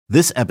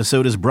This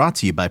episode is brought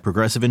to you by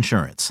Progressive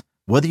Insurance.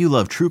 Whether you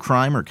love true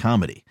crime or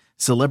comedy,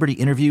 celebrity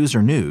interviews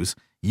or news,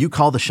 you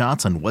call the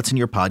shots on what's in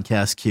your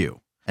podcast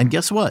queue. And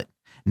guess what?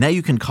 Now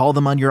you can call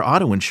them on your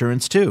auto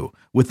insurance too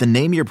with the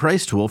Name Your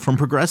Price tool from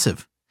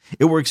Progressive.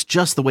 It works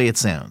just the way it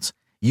sounds.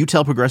 You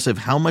tell Progressive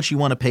how much you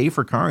want to pay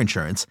for car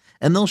insurance,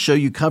 and they'll show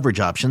you coverage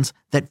options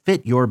that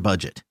fit your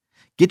budget.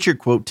 Get your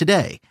quote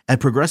today at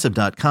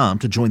Progressive.com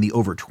to join the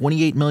over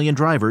 28 million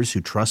drivers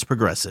who trust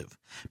Progressive.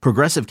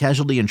 Progressive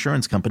Casualty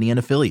Insurance Company and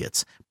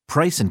Affiliates.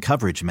 Price and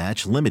coverage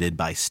match limited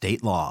by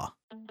state law.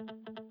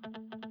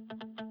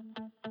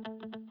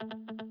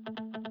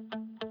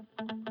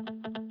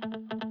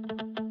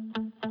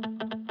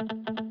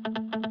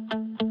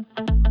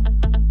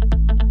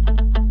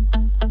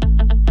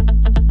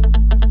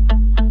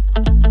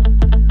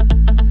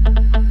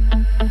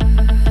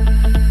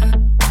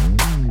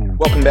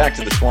 Welcome back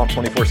to the Swamp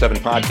 24/7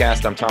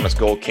 podcast. I'm Thomas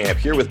Goldkamp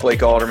here with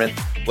Blake Alderman.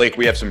 Blake,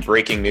 we have some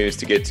breaking news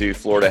to get to.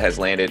 Florida has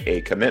landed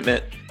a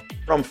commitment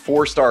from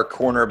four-star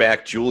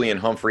cornerback Julian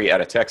Humphrey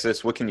out of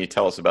Texas. What can you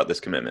tell us about this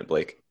commitment,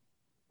 Blake?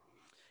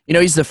 You know,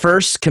 he's the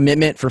first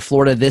commitment for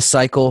Florida this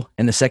cycle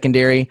in the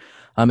secondary.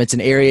 It's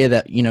an area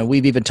that, you know,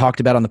 we've even talked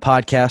about on the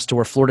podcast to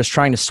where Florida's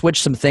trying to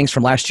switch some things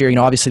from last year. You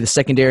know, obviously the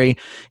secondary,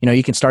 you know,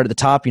 you can start at the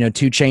top, you know,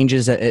 two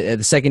changes at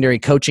the secondary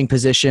coaching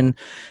position,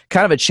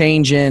 kind of a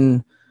change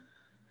in,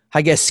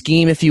 I guess,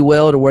 scheme, if you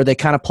will, to where they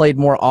kind of played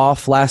more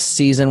off last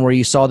season where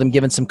you saw them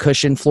giving some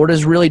cushion.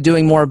 Florida's really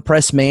doing more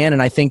press man,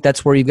 and I think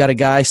that's where you've got a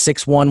guy,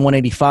 6'1",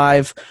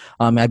 185.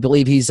 I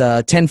believe he's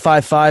a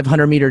 10.55,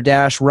 100-meter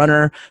dash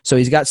runner, so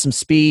he's got some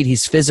speed.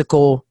 He's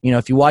physical. You know,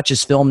 if you watch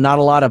his film, not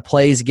a lot of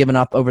plays given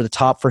up over the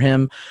top for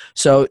him.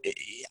 So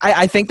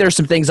I think there's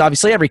some things,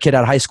 obviously every kid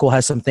out of high school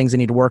has some things they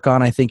need to work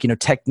on. I think, you know,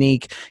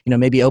 technique, you know,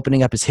 maybe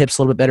opening up his hips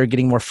a little bit better,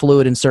 getting more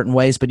fluid in certain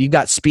ways, but you've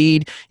got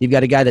speed, you've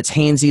got a guy that's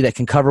handsy that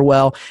can cover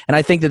well, and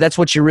I think that that's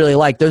what you really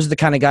like. Those are the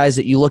kind of guys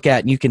that you look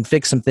at and you can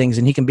fix some things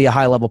and he can be a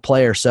high-level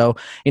player. So,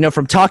 you know,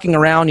 from talking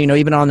around, you know,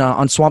 even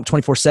on Swamp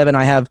 24/7,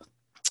 I have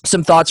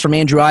some thoughts from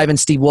Andrew Ivan,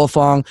 Steve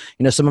Wilfong,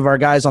 you know, some of our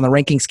guys on the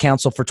Rankings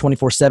Council for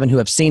 24/7 who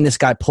have seen this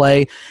guy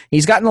play.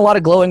 He's gotten a lot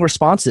of glowing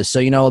responses. So,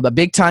 you know, a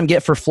big time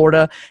get for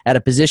Florida at a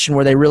position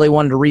where they really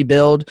wanted to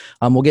rebuild.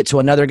 We'll get to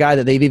another guy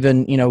that they've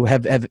even, you know,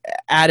 have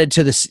added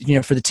to this, you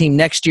know, for the team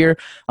next year.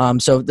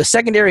 So the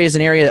secondary is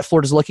an area that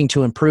Florida's looking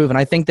to improve. And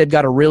I think they've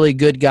got a really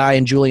good guy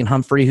in Julian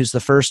Humphrey, who's the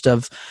first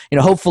of, you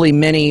know, hopefully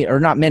many, or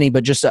not many,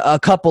 but just a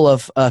couple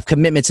of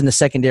commitments in the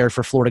secondary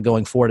for Florida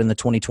going forward in the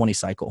 2020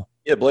 cycle.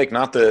 Yeah, Blake,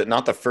 not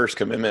the first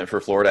commitment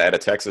for Florida out of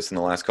Texas in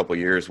the last couple of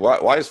years.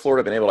 Why has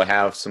Florida been able to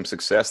have some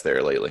success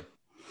there lately?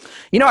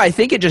 You know, I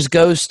think it just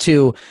goes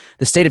to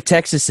the state of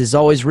Texas is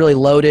always really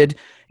loaded.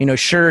 You know,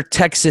 sure,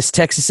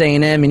 Texas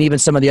A&M, and even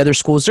some of the other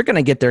schools, they're going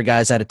to get their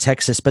guys out of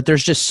Texas, but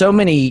there's just so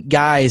many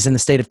guys in the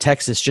state of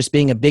Texas, just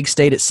being a big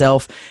state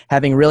itself,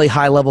 having really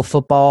high-level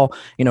football,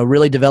 you know,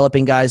 really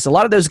developing guys. A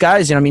lot of those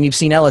guys, you know, I mean, you've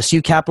seen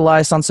LSU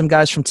capitalize on some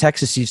guys from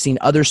Texas. You've seen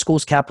other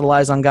schools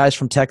capitalize on guys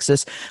from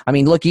Texas. I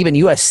mean, look, even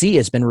USC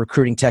has been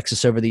recruiting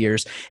Texas over the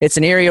years. It's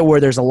an area where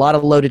there's a lot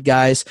of loaded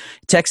guys.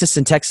 Texas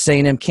and Texas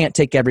A&M can't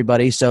take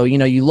everybody. So, you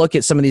know, you look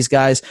at some of these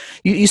guys,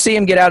 you see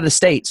them get out of the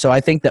state. So I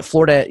think that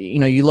Florida, you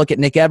know, you look at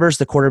Nick Evers,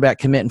 the quarterback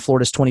commit in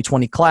Florida's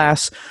 2020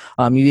 class.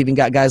 You even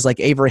got guys like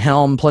Avery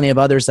Helm, plenty of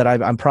others that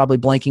I'm probably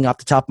blanking off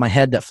the top of my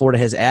head that Florida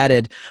has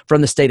added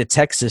from the state of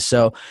Texas.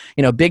 So,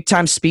 you know,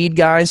 big-time speed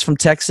guys from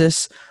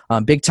Texas,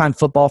 big-time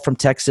football from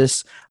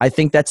Texas. I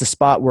think that's a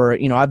spot where,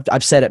 you know,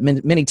 I've said it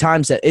many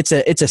times that it's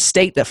a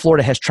state that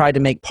Florida has tried to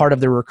make part of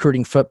their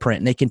recruiting footprint,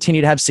 and they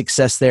continue to have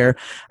success there.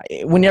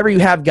 Whenever you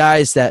have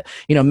guys that,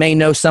 you know, may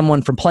know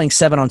someone from playing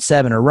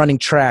 7-on-7 or running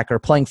track or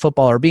playing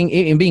football or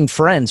being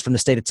friends from the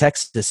state of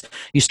Texas,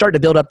 you start to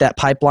build up that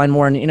pipeline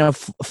more. And, you know,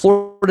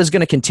 Florida's going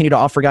to continue to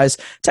offer guys.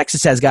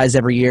 Texas has guys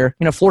every year.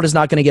 You know, Florida's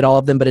not going to get all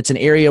of them, but it's an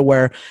area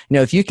where, you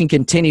know, if you can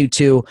continue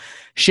to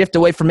shift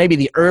away from maybe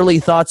the early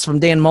thoughts from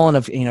Dan Mullen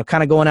of, you know,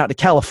 kind of going out to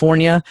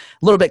California,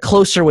 a little bit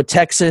closer with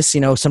Texas,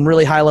 you know, some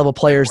really high-level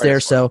players there.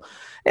 So,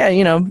 yeah,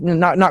 you know,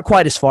 not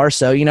quite as far.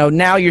 So, you know,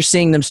 now you're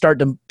seeing them start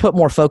to put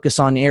more focus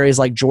on areas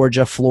like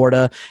Georgia,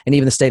 Florida, and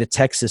even the state of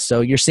Texas. So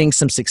you're seeing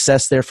some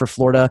success there for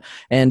Florida.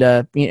 And,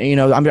 you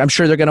know, I'm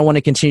sure they're going to want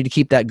to continue to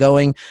keep that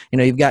going. You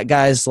know, you've got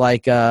guys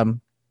like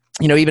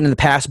you know, even in the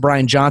past,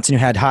 Brian Johnson, who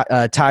had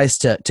ties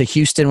to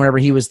Houston whenever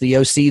he was the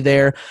OC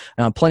there.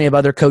 Plenty of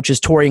other coaches.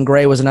 Torian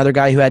Gray was another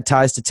guy who had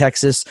ties to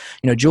Texas.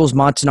 You know, Jules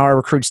Montanaro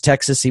recruits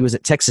Texas. He was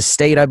at Texas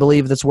State, I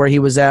believe. That's where he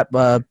was at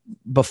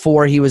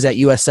before he was at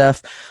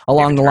USF,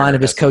 along the line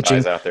of his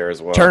coaching. Out there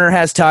as well. Turner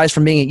has ties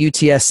from being at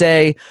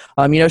UTSA.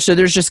 You know, so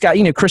there's just got,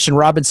 you know, Christian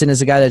Robinson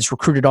is a guy that's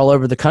recruited all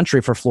over the country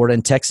for Florida,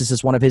 and Texas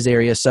is one of his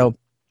areas. So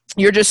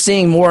you're just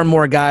seeing more and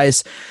more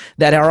guys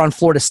that are on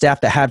Florida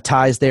staff that have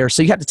ties there.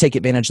 So you have to take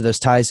advantage of those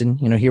ties,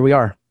 and, you know, here we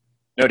are.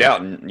 No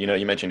doubt. And,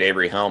 you mentioned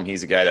Avery Helm.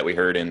 He's a guy that we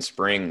heard in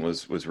spring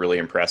was really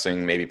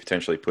impressing, maybe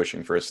potentially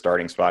pushing for a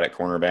starting spot at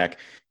cornerback.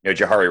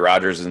 Jahari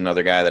Rogers is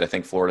another guy that I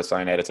think Florida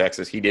signed out of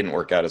Texas. He didn't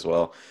work out as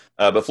well.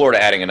 But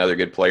Florida adding another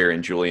good player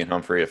in Julian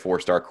Humphrey, a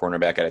 4-star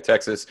cornerback out of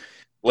Texas.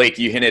 Blake,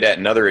 you hinted at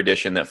another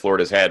addition that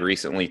Florida's had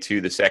recently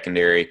to the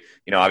secondary.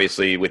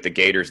 Obviously with the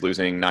Gators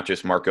losing not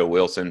just Marco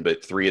Wilson,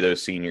 but 3 of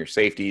those senior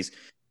safeties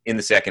in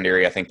the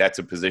secondary. I think that's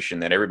a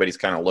position that everybody's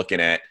kind of looking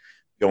at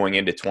going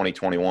into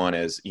 2021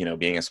 as,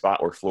 being a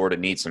spot where Florida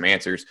needs some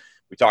answers.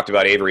 We talked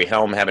about Avery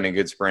Helm having a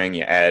good spring.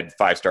 You add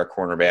 5-star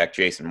cornerback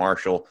Jason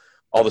Marshall.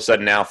 All of a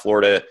sudden now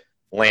Florida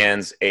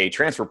lands a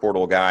transfer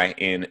portal guy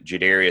in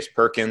Jadarius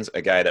Perkins,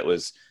 a guy that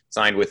was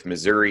signed with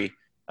Missouri,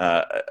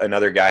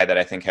 another guy that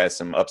I think has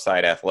some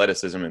upside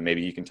athleticism, and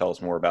maybe you can tell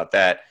us more about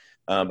that.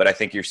 But I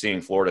think you're seeing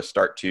Florida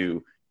start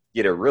to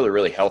get a really,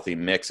 really healthy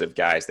mix of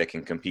guys that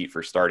can compete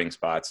for starting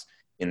spots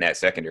in that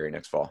secondary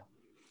next fall.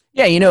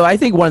 Yeah, I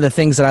think one of the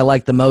things that I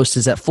like the most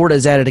is that Florida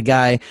has added a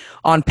guy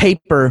on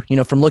paper,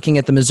 from looking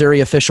at the Missouri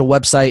official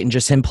website and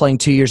just him playing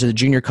 2 years at the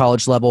junior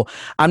college level.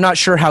 I'm not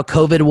sure how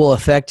COVID will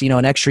affect,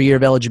 an extra year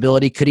of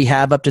eligibility. Could he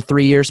have up to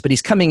 3 years? But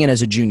he's coming in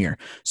as a junior.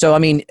 So,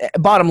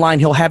 bottom line,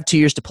 he'll have 2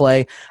 years to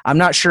play. I'm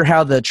not sure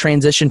how the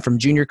transition from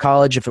junior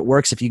college, if it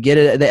works, if you get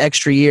it the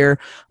extra year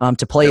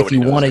to play, if you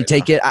want to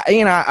take it.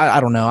 I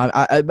don't know.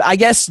 I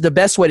guess the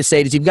best way to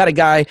say it is you've got a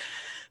guy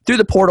through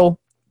the portal.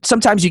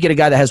 Sometimes you get a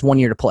guy that has 1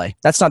 year to play.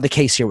 That's not the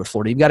case here with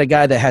Florida. You've got a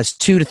guy that has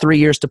 2 to 3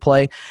 years to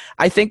play.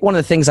 I think one of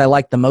the things I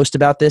like the most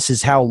about this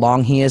is how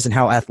long he is and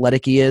how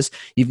athletic he is.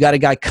 You've got a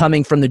guy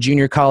coming from the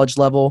junior college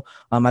level.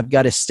 I've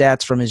got his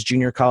stats from his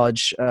junior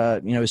college,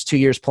 his 2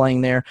 years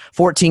playing there.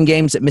 14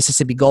 games at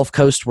Mississippi Gulf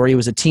Coast where he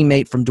was a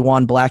teammate from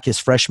DeJuan Black his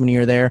freshman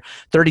year there.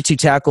 32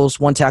 tackles,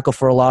 1 tackle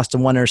for a loss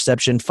and 1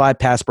 interception, 5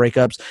 pass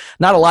breakups.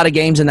 Not a lot of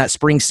games in that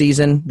spring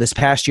season this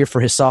past year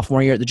for his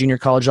sophomore year at the junior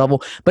college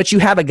level, but you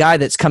have a guy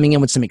that's coming in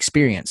with some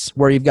experience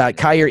where you've got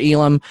Kyer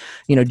Elam,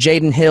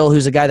 Jaden Hill,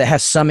 who's a guy that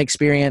has some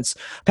experience.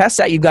 Past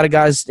that, you've got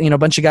a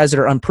bunch of guys that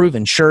are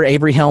unproven. Sure,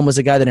 Avery Helm was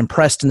a guy that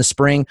impressed in the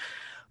spring,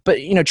 but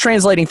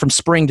translating from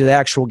spring to the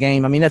actual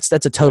game, that's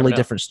a totally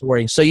different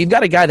story. So you've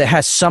got a guy that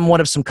has somewhat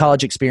of some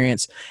college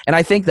experience. And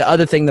I think the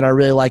other thing that I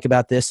really like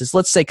about this is,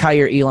 let's say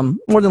Kyer Elam,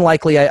 more than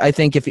likely, I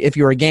think if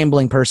you're a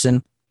gambling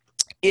person,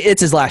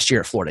 it's his last year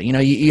at Florida.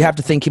 You have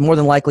to think more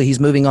than likely he's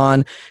moving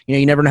on.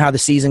 You never know how the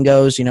season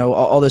goes,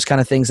 all those kind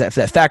of things that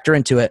factor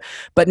into it.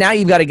 But now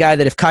you've got a guy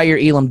that if Kyer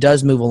Elam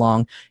does move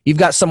along, you've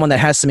got someone that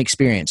has some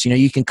experience.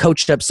 You can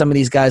coach up some of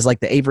these guys like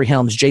the Avery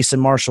Helms,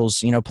 Jason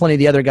Marshalls, plenty of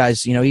the other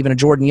guys, even a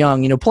Jordan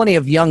Young, plenty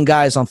of young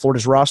guys on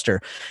Florida's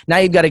roster. Now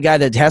you've got a guy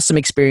that has some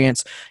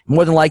experience,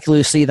 more than likely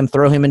to see them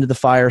throw him into the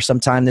fire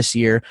sometime this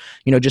year.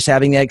 Just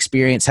having that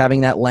experience,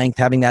 having that length,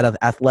 having that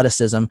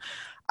athleticism.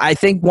 I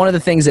think one of the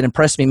things that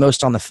impressed me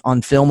most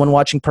on film when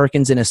watching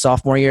Perkins in his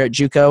sophomore year at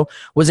JUCO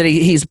was that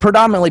he's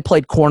predominantly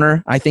played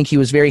corner. I think he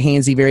was very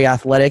handsy, very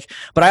athletic,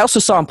 but I also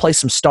saw him play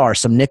some star,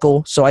 some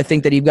nickel. So I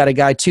think that you've got a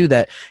guy too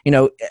that,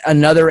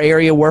 another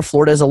area where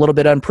Florida is a little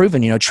bit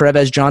unproven.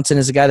 Trevez Johnson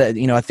is a guy that,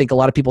 I think a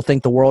lot of people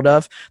think the world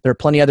of. There are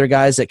plenty of other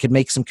guys that could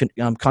make some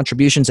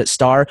contributions at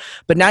star,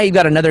 but now you've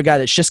got another guy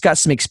that's just got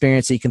some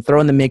experience that you can throw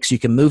in the mix. You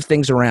can move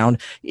things around.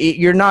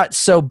 You're not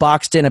so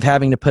boxed in of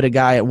having to put a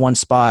guy at one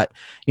spot,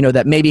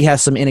 that maybe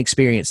has some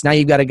inexperience. Now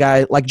you've got a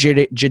guy like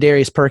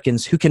Jadarius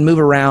Perkins who can move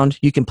around.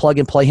 You can plug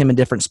and play him in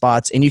different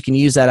spots, and you can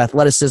use that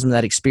athleticism,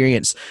 that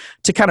experience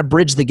to kind of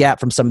bridge the gap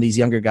from some of these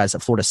younger guys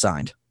that Florida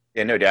signed.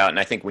 Yeah, no doubt. And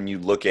I think when you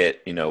look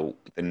at,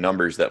 the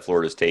numbers that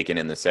Florida's taken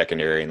in the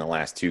secondary in the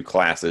last 2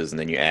 classes, and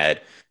then you add,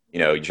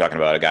 you're talking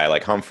about a guy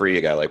like Humphrey,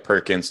 a guy like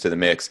Perkins to the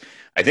mix.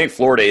 I think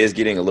Florida is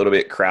getting a little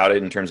bit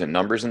crowded in terms of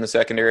numbers in the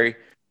secondary,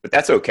 but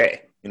that's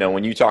okay.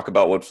 When you talk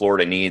about what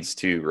Florida needs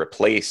to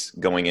replace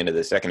going into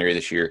the secondary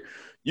this year,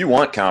 you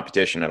want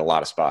competition at a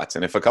lot of spots.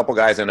 And if a couple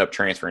guys end up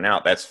transferring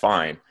out, that's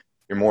fine.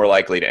 You're more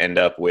likely to end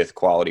up with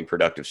quality,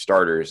 productive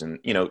starters. And,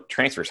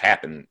 transfers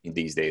happen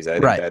these days. I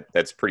think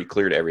that's pretty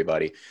clear to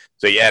everybody.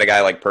 So you add a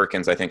guy like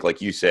Perkins, I think,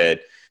 like you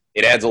said,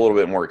 it adds a little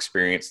bit more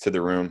experience to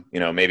the room.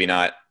 Maybe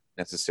not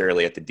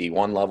necessarily at the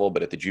D1 level,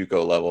 but at the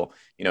JUCO level,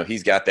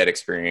 he's got that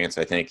experience.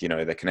 I think,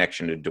 the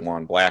connection to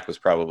DeJuan Black was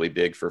probably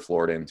big for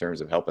Florida in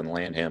terms of helping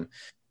land him.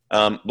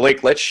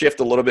 Blake, let's shift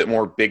a little bit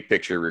more big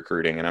picture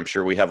recruiting, and I'm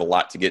sure we have a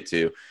lot to get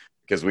to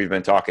because we've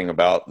been talking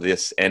about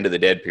this end of the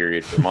dead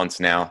period for months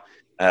now.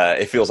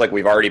 It feels like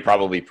we've already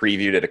probably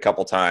previewed it a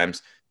couple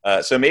times.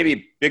 So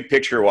maybe big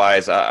picture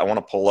wise, I want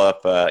to pull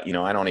up, I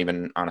don't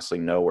even honestly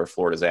know where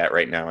Florida's at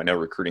right now. I know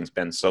recruiting's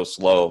been so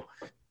slow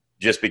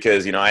just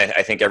because,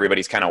 I think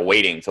everybody's kind of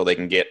waiting till they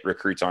can get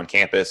recruits on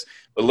campus.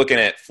 But looking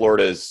at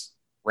Florida's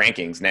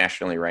rankings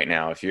nationally right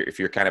now, if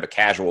you're kind of a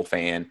casual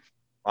fan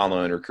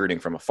following recruiting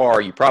from afar,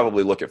 you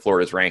probably look at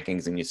Florida's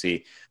rankings and you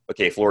see,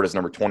 okay, Florida's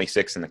number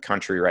 26 in the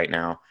country right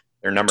now.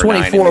 They're number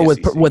 24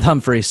 with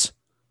Humphreys.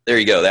 There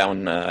you go. That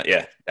one,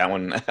 that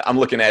one. I'm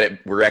looking at it.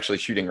 We're actually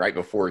shooting right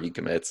before he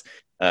commits.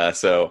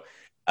 But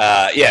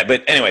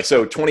anyway,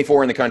 so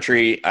 24 in the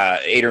country,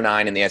 8 or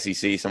 9 in the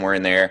SEC, somewhere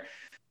in there.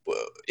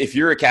 If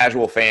you're a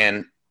casual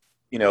fan,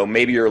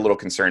 maybe you're a little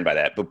concerned by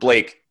that. But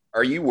Blake,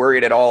 are you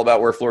worried at all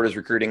about where Florida's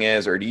recruiting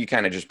is, or do you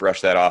kind of just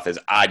brush that off as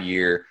odd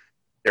year?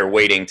 They're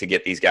waiting to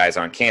get these guys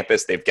on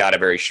campus. They've got a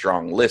very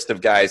strong list of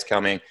guys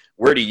coming.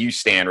 Where do you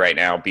stand right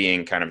now,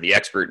 being kind of the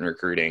expert in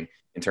recruiting,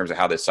 in terms of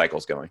how this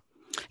cycle's going?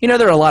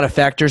 There are a lot of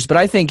factors, but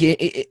I think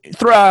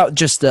throughout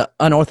just the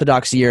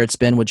unorthodox year it's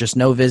been with just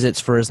no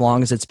visits for as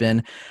long as it's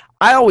been,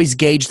 I always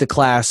gauge the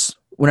class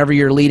whenever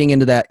you're leading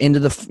into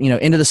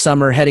the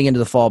summer, heading into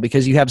the fall,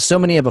 because you have so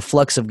many of a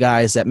flux of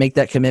guys that make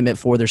that commitment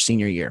for their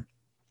senior year.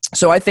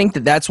 So I think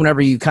that's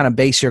whenever you kind of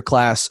base your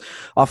class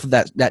off of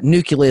that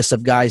nucleus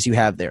of guys you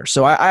have there.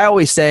 So I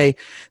always say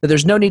that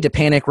there's no need to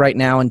panic right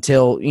now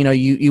until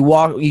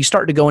you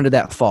start to go into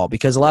that fall,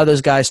 because a lot of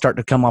those guys start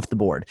to come off the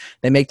board.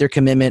 They make their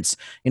commitments.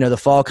 The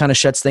fall kind of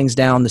shuts things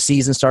down. The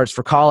season starts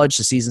for college.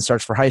 The season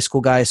starts for high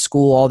school guys,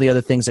 school, all the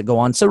other things that go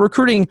on. So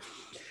recruiting,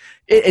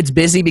 it's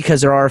busy because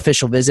there are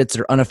official visits,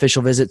 there are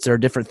unofficial visits, there are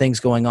different things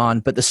going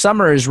on. But the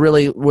summer is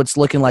really what's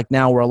looking like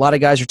now, where a lot of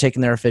guys are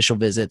taking their official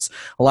visits.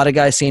 A lot of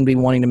guys seem to be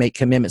wanting to make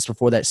commitments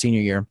before that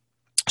senior year.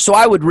 So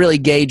I would really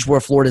gauge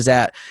where Florida's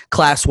at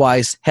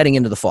class-wise heading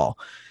into the fall.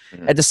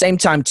 Mm-hmm. At the same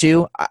time,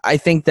 too, I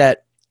think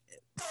that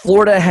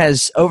Florida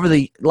has, over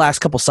the last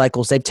couple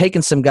cycles, they've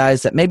taken some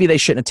guys that maybe they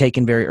shouldn't have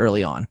taken very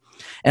early on.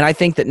 And I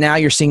think that now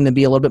you're seeing them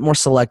be a little bit more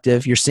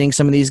selective. You're seeing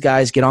some of these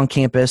guys get on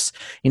campus,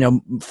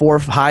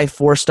 high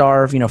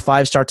 4-star,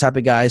 5-star type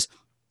of guys,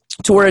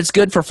 to where it's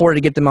good for Florida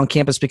to get them on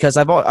campus, because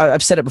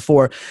I've said it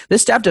before,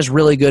 this staff does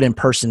really good in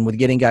person with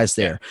getting guys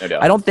there. Yeah,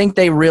 I don't think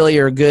they really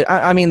are good.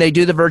 I mean, they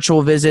do the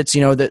virtual visits,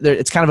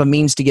 it's kind of a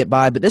means to get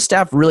by, but this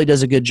staff really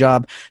does a good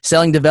job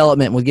selling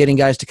development with getting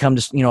guys to come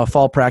to, a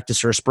fall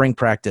practice or a spring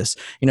practice,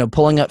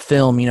 pulling up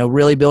film,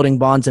 really building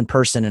bonds in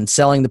person and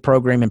selling the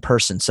program in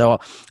person. So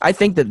I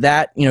think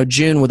that,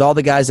 June, with all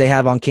the guys they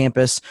have on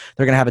campus,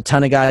 they're going to have a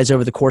ton of guys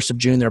over the course of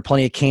June. There are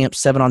plenty of camps,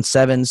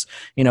 7-on-7s,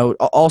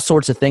 all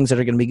sorts of things that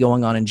are going to be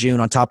going on in June,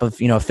 on top of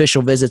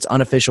official visits,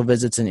 unofficial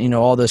visits, and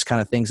all those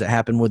kind of things that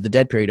happen with the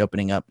dead period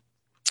opening up.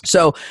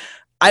 So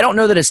I don't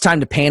know that it's time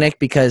to panic,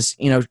 because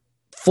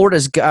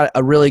Florida's got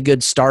a really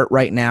good start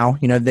right now.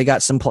 They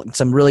got some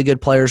really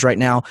good players right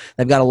now.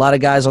 They've got a lot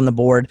of guys on the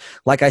board.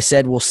 Like I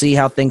said, we'll see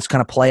how things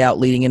kind of play out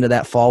leading into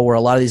that fall, where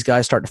a lot of these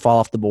guys start to fall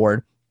off the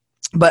board.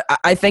 But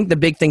I think the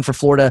big thing for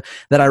Florida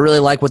that I really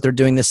like what they're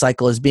doing this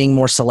cycle is being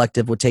more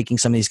selective with taking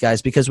some of these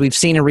guys, because we've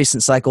seen in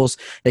recent cycles,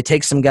 they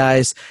take some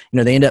guys,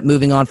 they end up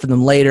moving on for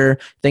them later.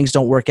 Things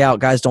don't work out.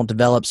 Guys don't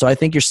develop. So I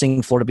think you're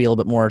seeing Florida be a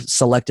little bit more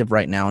selective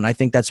right now. And I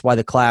think that's why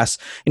the class,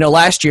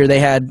 last year they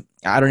had,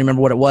 I don't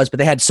remember what it was, but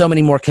they had so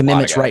many more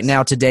commitments right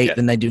now to date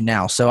than they do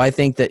now. So I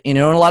think that, and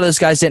a lot of those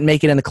guys didn't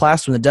make it in the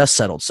class when the dust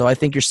settled. So I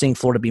think you're seeing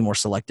Florida be more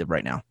selective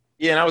right now.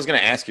 Yeah, and I was going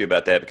to ask you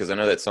about that, because I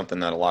know that's something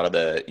that a lot of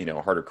the,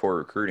 harder core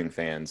recruiting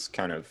fans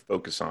kind of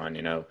focus on.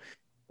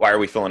 Why are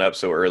we filling up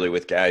so early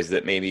with guys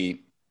that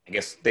maybe, I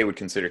guess they would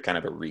consider kind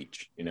of a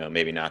reach,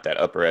 maybe not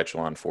that upper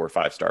echelon 4 or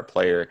 5-star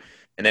player.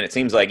 And then it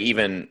seems like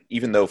even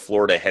though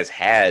Florida has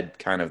had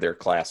kind of their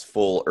class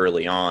full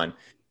early on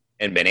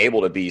and been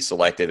able to be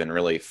selective and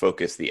really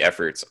focus the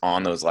efforts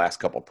on those last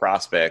couple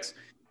prospects,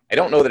 I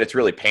don't know that it's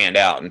really panned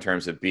out in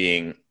terms of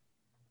being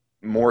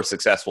more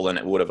successful than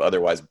it would have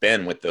otherwise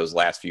been with those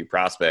last few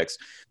prospects.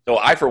 So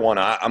for one,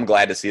 I'm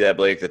glad to see that,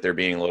 Blake, that they're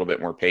being a little bit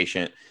more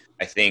patient.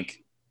 I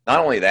think not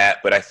only that,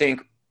 but I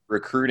think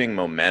recruiting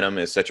momentum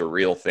is such a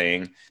real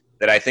thing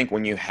that I think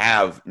when you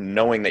have,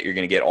 knowing that you're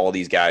going to get all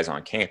these guys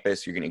on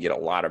campus, you're going to get a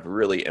lot of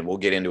really, and we'll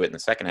get into it in the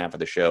second half of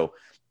the show,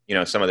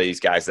 some of these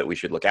guys that we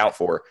should look out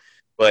for.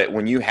 But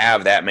when you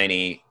have that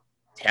many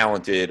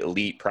talented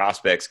elite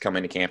prospects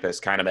coming to campus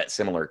kind of at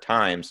similar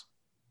times,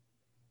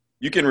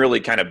 you can really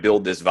kind of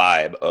build this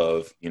vibe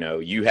of,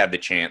 you have the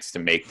chance to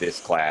make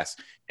this class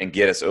and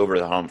get us over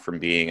the hump from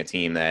being a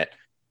team that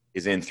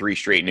is in 3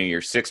 straight New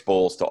Year's Six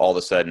bowls to all of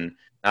a sudden,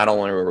 not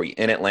only are we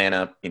in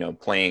Atlanta,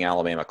 playing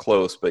Alabama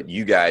close, but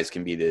you guys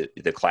can be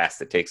the class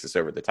that takes us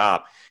over the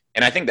top.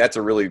 And I think that's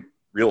a really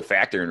real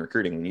factor in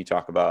recruiting when you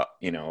talk about,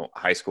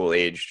 high school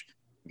aged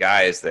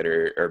guys that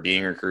are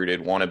being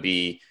recruited, want to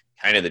be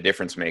kind of the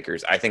difference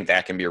makers. I think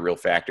that can be a real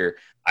factor.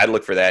 I'd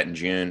look for that in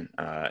June,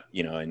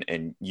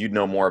 and you'd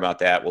know more about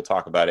that. We'll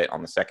talk about it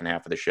on the second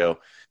half of the show.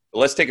 But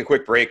let's take a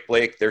quick break,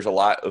 Blake. There's a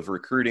lot of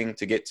recruiting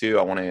to get to.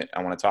 I want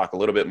to talk a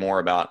little bit more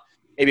about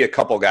maybe a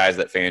couple guys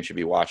that fans should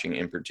be watching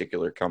in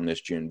particular come this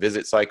June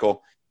visit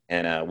cycle,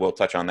 and we'll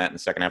touch on that in the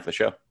second half of the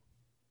show.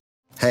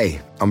 Hey,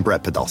 I'm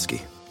Brett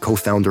Podolsky,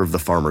 co-founder of The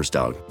Farmer's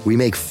Dog. We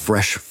make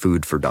fresh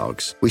food for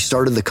dogs. We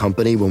started the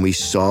company when we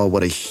saw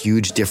what a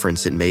huge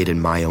difference it made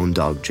in my own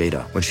dog,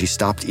 Jada, when she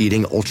stopped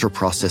eating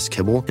ultra-processed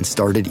kibble and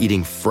started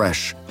eating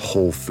fresh,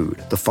 whole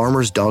food. The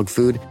Farmer's Dog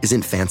food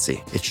isn't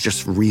fancy. It's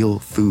just real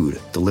food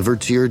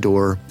delivered to your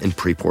door in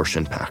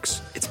pre-portioned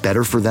packs. It's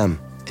better for them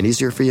and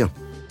easier for you.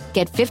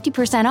 Get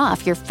 50%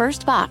 off your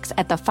first box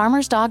at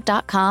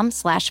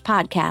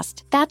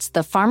thefarmersdog.com/podcast. That's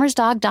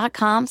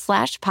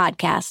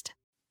thefarmersdog.com/podcast.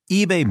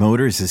 eBay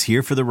Motors is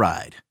here for the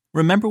ride.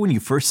 Remember when you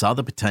first saw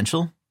the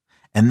potential?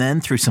 And then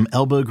through some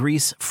elbow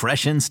grease,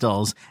 fresh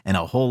installs, and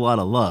a whole lot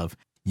of love,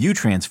 You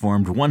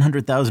transformed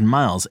 100,000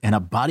 miles and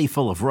a body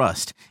full of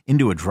rust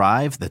into a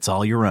drive that's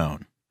all your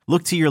own.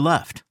 Look to your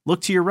left.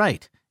 Look to your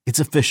right. It's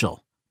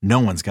official. No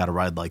one's got a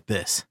ride like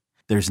this.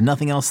 There's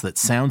nothing else that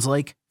sounds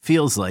like,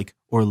 feels like,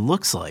 or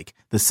looks like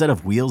the set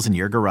of wheels in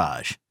your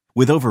garage.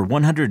 With over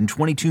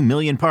 122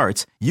 million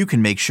parts, you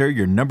can make sure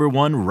your number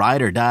one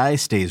ride or die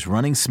stays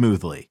running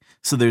smoothly.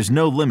 So there's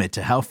no limit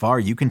to how far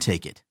you can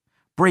take it.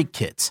 Brake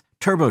kits,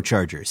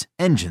 turbochargers,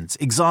 engines,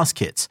 exhaust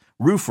kits,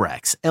 roof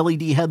racks,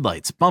 LED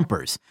headlights,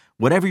 bumpers,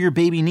 whatever your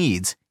baby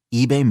needs,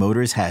 eBay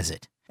Motors has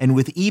it. And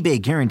with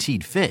eBay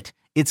Guaranteed Fit,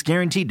 it's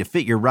guaranteed to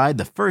fit your ride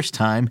the first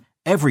time,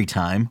 every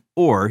time,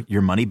 or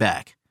your money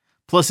back.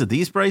 Plus at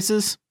these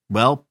prices,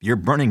 well, you're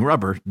burning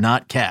rubber,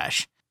 not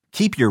cash.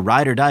 Keep your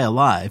ride or die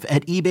alive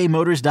at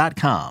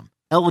ebaymotors.com.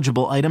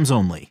 Eligible items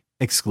only.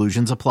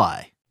 Exclusions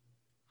apply.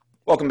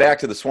 Welcome back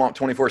to the Swamp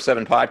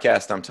 24/7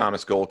 podcast. I'm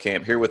Thomas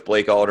Goldkamp here with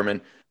Blake Alderman.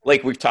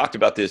 Blake, we've talked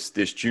about this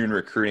June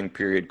recruiting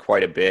period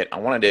quite a bit. I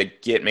wanted to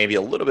get maybe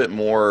a little bit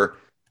more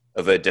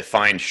of a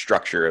defined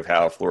structure of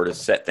how Florida's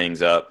set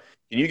things up.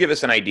 Can you give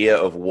us an idea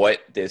of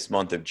what this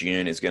month of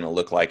June is going to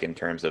look like in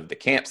terms of the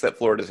camps that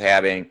Florida's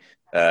having,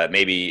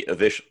 maybe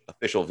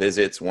official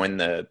visits, when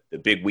the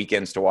big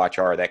weekends to watch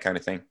are, that kind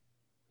of thing?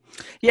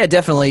 Yeah,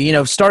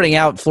 definitely. Starting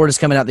out, Florida's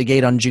coming out the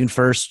gate on June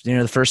 1st,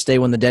 the first day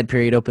when the dead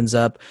period opens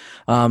up,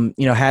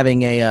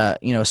 having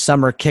a,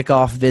 summer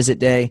kickoff visit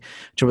day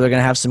to where they're going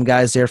to have some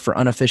guys there for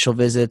unofficial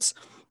visits.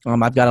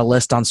 I've got a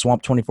list on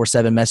Swamp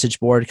 24/7 message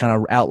board kind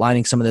of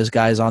outlining some of those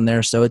guys on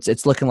there. So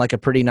it's looking like a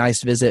pretty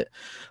nice visit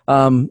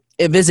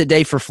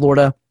day for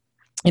Florida.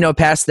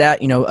 Past that,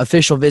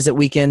 official visit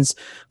weekends,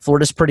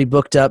 Florida's pretty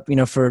booked up,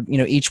 for,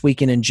 each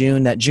weekend in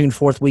June. That June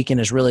 4th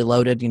weekend is really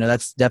loaded.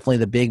 That's definitely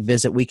the big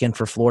visit weekend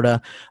for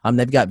Florida.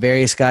 They've got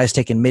various guys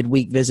taking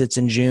midweek visits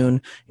in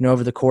June,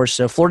 over the course.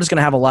 So Florida's going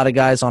to have a lot of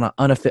guys on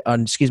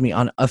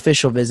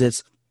official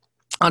visits.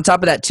 On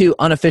top of that, too,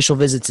 unofficial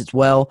visits as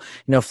well.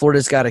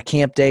 Florida's got a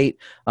camp date.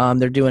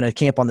 They're doing a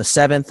camp on the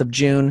 7th of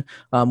June,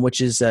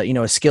 which is,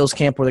 a skills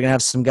camp where they're going to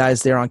have some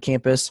guys there on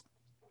campus,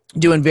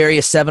 doing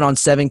various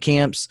 7-on-7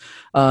 camps,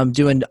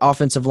 doing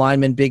offensive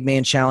lineman, big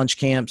man challenge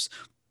camps,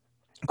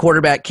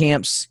 quarterback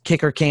camps,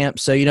 kicker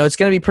camps. So, it's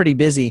going to be pretty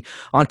busy.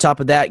 On top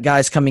of that,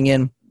 guys coming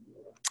in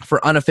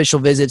for unofficial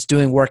visits,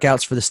 doing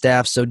workouts for the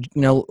staff. So,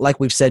 like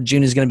we've said,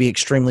 June is going to be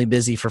extremely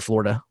busy for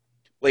Florida.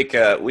 Blake,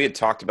 we had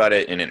talked about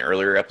it in an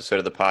earlier episode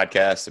of the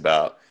podcast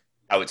about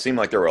how it seemed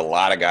like there were a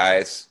lot of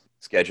guys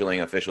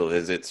scheduling official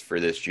visits for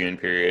this June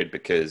period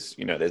because,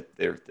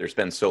 there's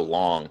been so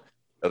long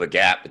of a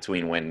gap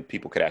between when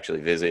people could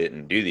actually visit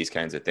and do these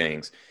kinds of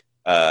things.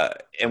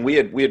 And we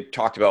had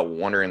talked about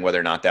wondering whether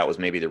or not that was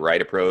maybe the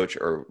right approach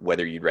or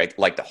whether you'd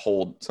like to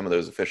hold some of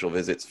those official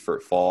visits for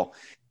fall.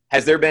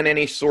 Has there been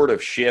any sort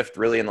of shift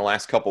really in the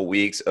last couple of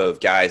weeks of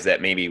guys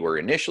that maybe were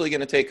initially going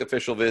to take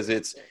official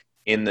visits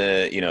in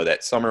the,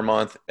 that summer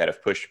month that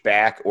have pushed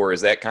back, or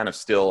is that kind of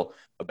still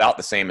about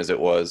the same as it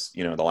was,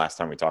 the last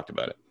time we talked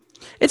about it?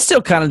 It's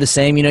still kind of the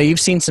same. You've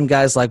seen some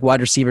guys like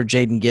wide receiver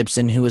Jaden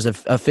Gibson, who was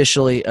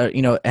officially,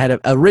 had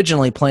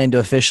originally planned to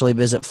officially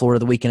visit Florida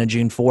the weekend of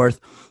June 4th.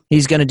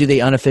 He's going to do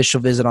the unofficial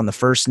visit on the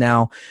 1st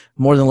now.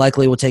 More than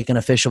likely will take an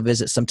official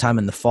visit sometime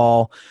in the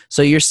fall.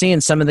 So you're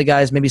seeing some of the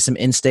guys, maybe some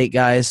in-state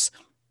guys,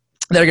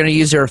 that are going to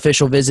use their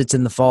official visits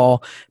in the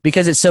fall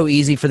because it's so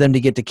easy for them to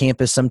get to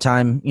campus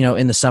sometime,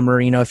 in the summer.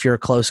 If you're a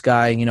close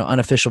guy,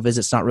 unofficial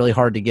visits not really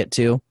hard to get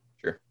to.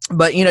 Sure.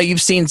 But, you've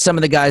seen some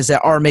of the guys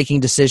that are making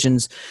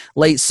decisions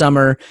late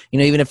summer,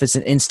 even if it's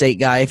an in-state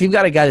guy. If you've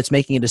got a guy that's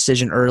making a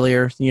decision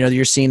earlier,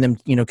 you're seeing them,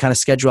 kind of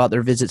schedule out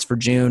their visits for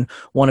June,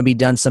 want to be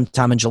done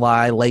sometime in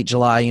July, late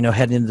July,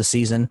 heading into the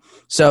season.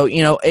 So,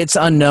 it's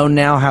unknown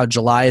now how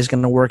July is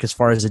going to work as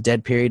far as a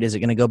dead period. Is it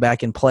going to go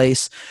back in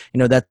place?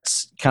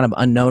 That's kind of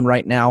unknown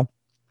right now.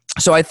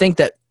 So I think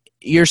that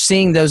you're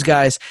seeing those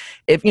guys,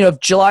 if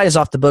July is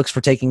off the books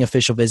for taking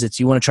official visits,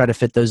 you want to try to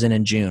fit those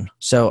in June.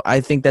 So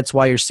I think that's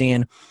why you're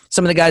seeing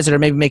some of the guys that are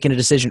maybe making a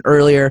decision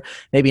earlier,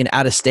 maybe an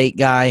out-of-state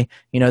guy,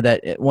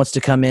 that wants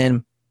to come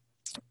in,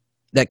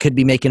 that could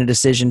be making a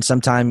decision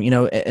sometime,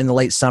 in the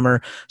late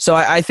summer. So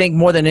I think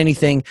more than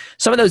anything,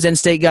 some of those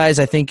in-state guys,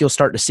 I think you'll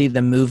start to see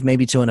them move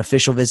maybe to an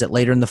official visit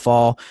later in the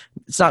fall.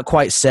 It's not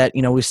quite set.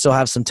 We still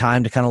have some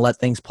time to kind of let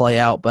things play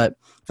out, but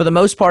for the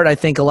most part, I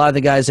think a lot of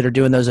the guys that are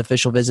doing those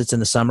official visits in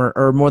the summer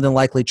are more than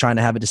likely trying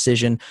to have a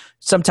decision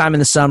sometime in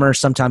the summer,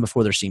 sometime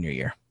before their senior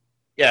year.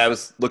 Yeah, I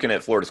was looking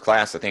at Florida's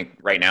class. I think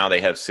right now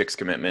they have 6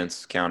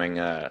 commitments, counting,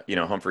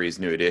 Humphrey's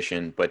new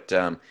addition. But,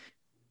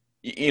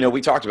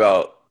 we talked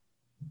about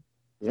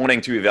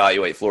wanting to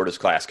evaluate Florida's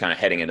class kind of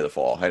heading into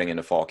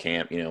fall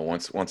camp.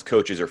 Once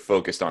coaches are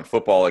focused on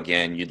football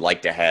again, you'd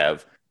like to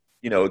have,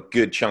 a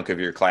good chunk of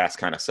your class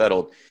kind of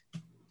settled.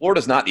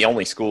 Florida's not the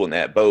only school in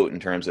that boat in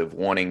terms of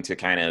wanting to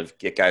kind of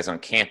get guys on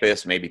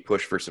campus, maybe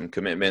push for some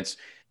commitments.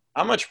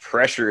 How much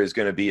pressure is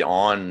going to be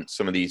on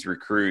some of these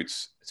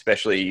recruits,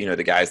 especially,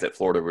 the guys that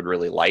Florida would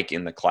really like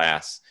in the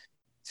class,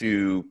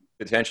 to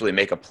potentially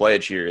make a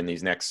pledge here in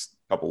these next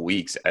couple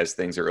weeks as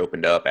things are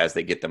opened up, as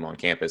they get them on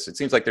campus? It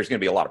seems like there's going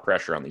to be a lot of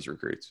pressure on these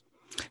recruits.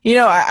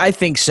 I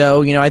think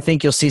so. I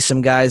think you'll see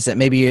some guys that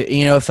maybe,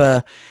 if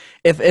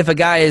a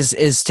guy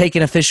is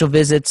taking official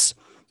visits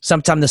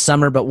sometime this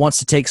summer but wants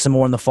to take some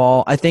more in the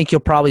fall, I think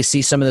you'll probably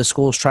see some of the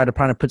schools try to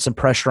kind of put some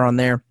pressure on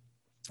there.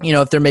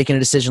 If they're making a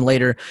decision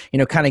later,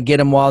 kind of get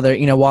them while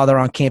they're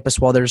on campus,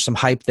 while there's some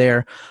hype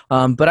there.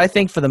 But I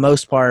think for the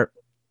most part,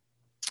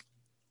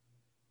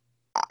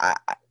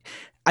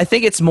 I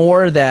think it's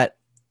more that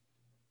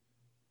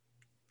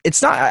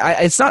it's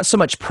not so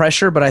much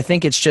pressure, but I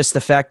think it's just the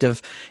fact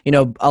of,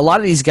 a lot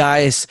of these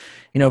guys,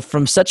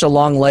 from such a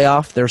long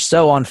layoff, they're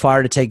so on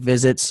fire to take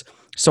visits.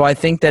 So I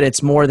think that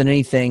it's more than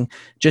anything,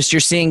 just you're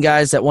seeing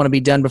guys that want to be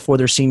done before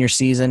their senior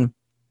season.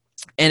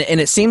 And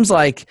it seems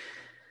like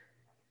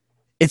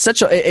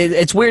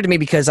it's weird to me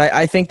because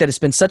I think that it's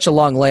been such a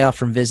long layoff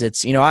from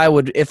visits.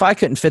 If I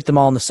couldn't fit them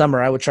all in the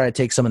summer, I would try to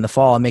take some in the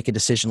fall and make a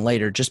decision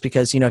later, just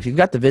because, if you've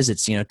got the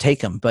visits,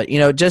 take them. But,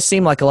 it just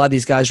seemed like a lot of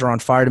these guys are on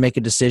fire to make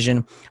a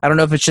decision. I don't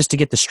know if it's just to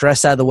get the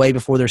stress out of the way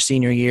before their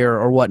senior year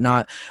or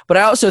whatnot. But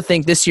I also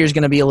think this year is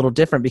going to be a little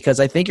different because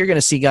I think you're going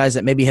to see guys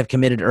that maybe have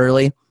committed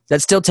early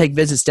that still take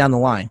visits down the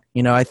line.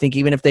 I think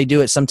even if they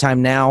do it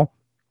sometime now,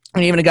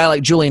 and even a guy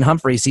like Julian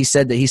Humphreys, he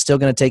said that he's still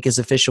going to take his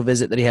official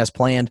visit that he has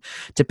planned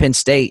to Penn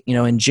State,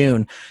 in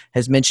June.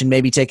 Has mentioned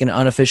maybe taking an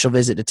unofficial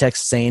visit to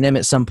Texas A&M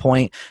at some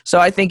point. So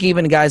I think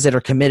even guys that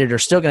are committed are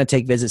still going to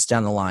take visits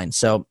down the line.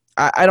 So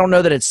I don't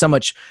know that it's so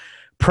much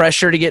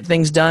pressure to get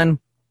things done.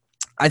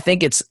 I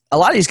think it's a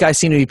lot of these guys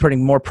seem to be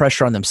putting more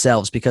pressure on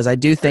themselves because I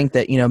do think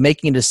that,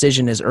 making a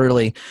decision is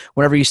early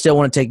whenever you still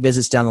want to take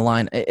visits down the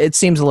line. It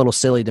seems a little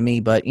silly to me,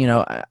 but,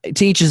 to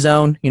each his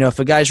own. If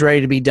a guy's ready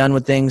to be done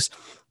with things,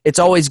 it's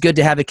always good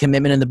to have a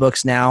commitment in the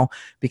books now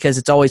because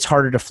it's always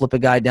harder to flip a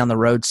guy down the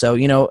road. So,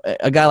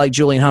 a guy like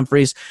Julian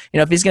Humphreys,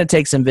 if he's going to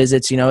take some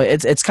visits,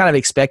 it's kind of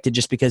expected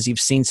just because you've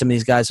seen some of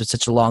these guys with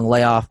such a long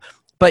layoff.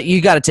 But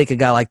you got to take a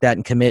guy like that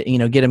and commit,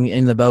 get him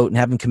in the boat and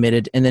have him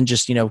committed and then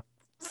just,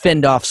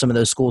 fend off some of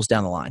those schools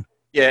down the line.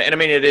 Yeah, and I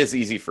mean, it is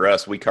easy for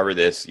us. We cover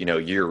this,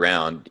 year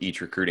round. Each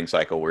recruiting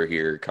cycle, we're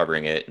here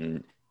covering it.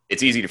 And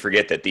it's easy to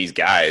forget that these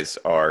guys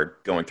are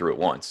going through it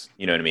once.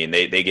 You know what I mean?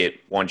 They get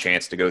one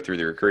chance to go through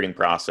the recruiting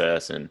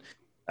process. And,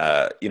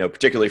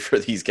 particularly for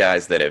these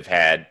guys that have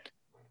had,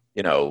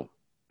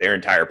 their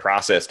entire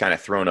process kind of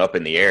thrown up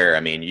in the air. I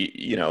mean,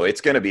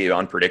 it's going to be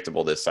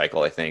unpredictable this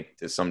cycle, I think,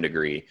 to some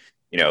degree.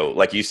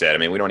 Like you said, I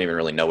mean, we don't even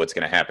really know what's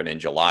going to happen in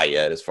July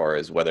yet as far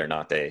as whether or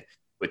not they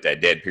put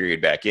that dead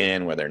period back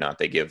in, whether or not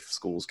they give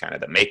schools kind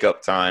of the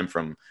makeup time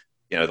from,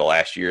 the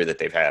last year that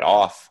they've had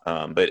off.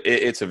 But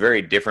it's a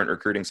very different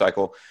recruiting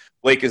cycle.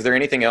 Blake, is there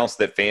anything else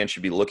that fans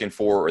should be looking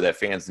for or that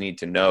fans need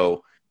to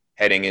know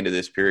heading into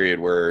this period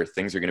where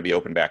things are going to be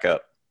opened back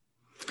up?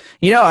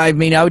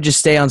 I would just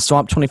stay on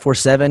Swamp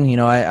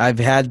 24/7. I've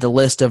had the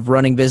list of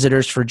running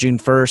visitors for June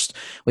 1st.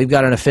 We've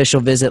got an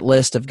official visit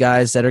list of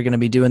guys that are going to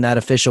be doing that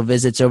official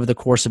visits over the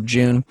course of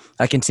June.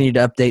 I continue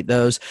to update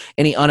those.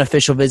 Any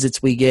unofficial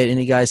visits we get,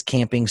 any guys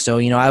camping. So,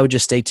 I would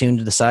just stay tuned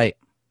to the site.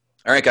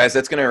 All right, guys,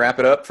 that's going to wrap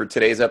it up for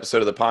today's episode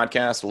of the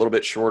podcast. A little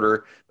bit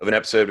shorter of an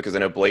episode because I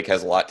know Blake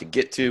has a lot to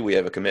get to. We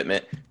have a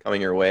commitment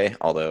coming your way,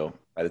 although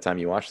by the time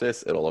you watch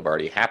this, it'll have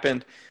already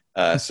happened.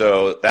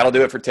 So that'll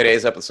do it for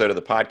today's episode of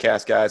the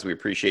podcast, guys. We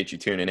appreciate you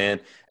tuning in.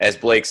 As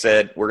Blake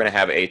said, we're going to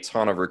have a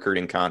ton of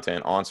recruiting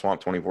content on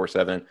Swamp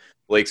 24/7.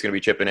 Blake's going to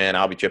be chipping in.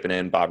 I'll be chipping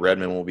in. Bob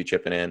Redmond will be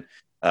chipping in.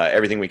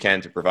 Everything we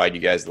can to provide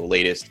you guys the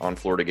latest on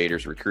Florida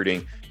Gators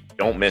recruiting.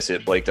 Don't miss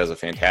it. Blake does a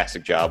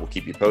fantastic job. We'll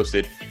keep you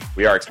posted.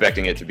 We are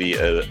expecting it to be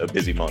a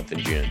busy month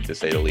in June, to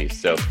say the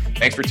least. So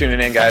thanks for tuning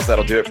in, guys.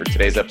 That'll do it for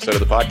today's episode of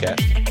the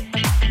podcast.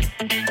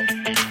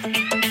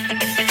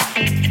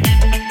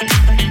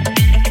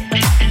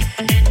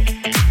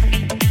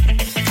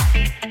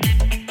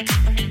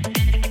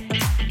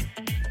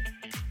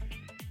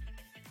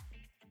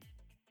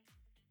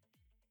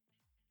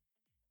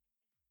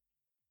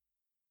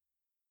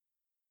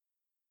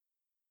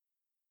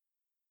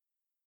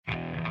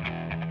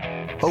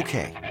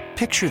 Okay,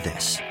 picture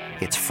this.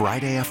 It's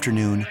Friday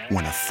afternoon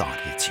when a thought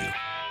hits you.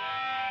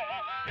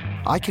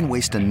 I can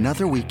waste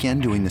another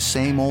weekend doing the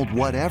same old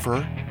whatever,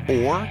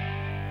 or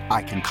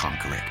I can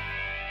conquer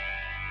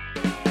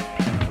it.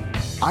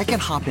 I can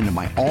hop into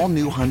my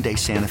all-new Hyundai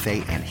Santa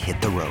Fe and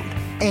hit the road.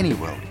 Any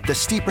road. The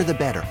steeper, the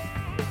better.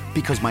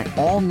 Because my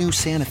all-new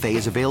Santa Fe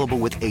is available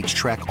with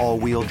H-Track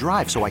all-wheel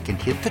drive, so I can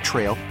hit the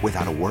trail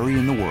without a worry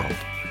in the world.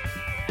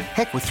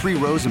 Heck, with 3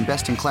 rows and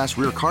best-in-class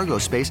rear cargo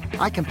space,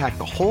 I can pack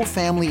the whole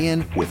family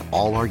in with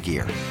all our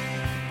gear.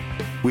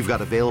 We've got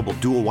available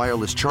dual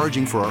wireless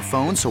charging for our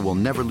phones, so we'll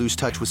never lose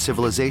touch with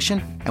civilization,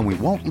 and we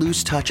won't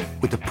lose touch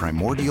with the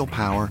primordial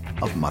power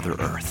of Mother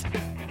Earth.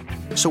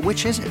 So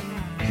which is it?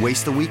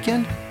 Waste the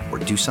weekend or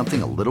do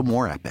something a little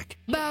more epic?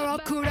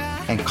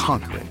 And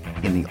conquer it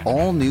in the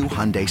all-new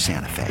Hyundai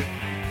Santa Fe.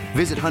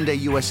 Visit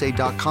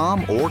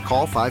HyundaiUSA.com or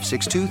call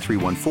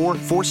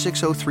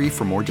 562-314-4603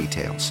 for more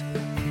details.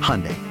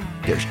 Hyundai,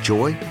 there's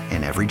joy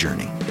in every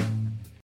journey.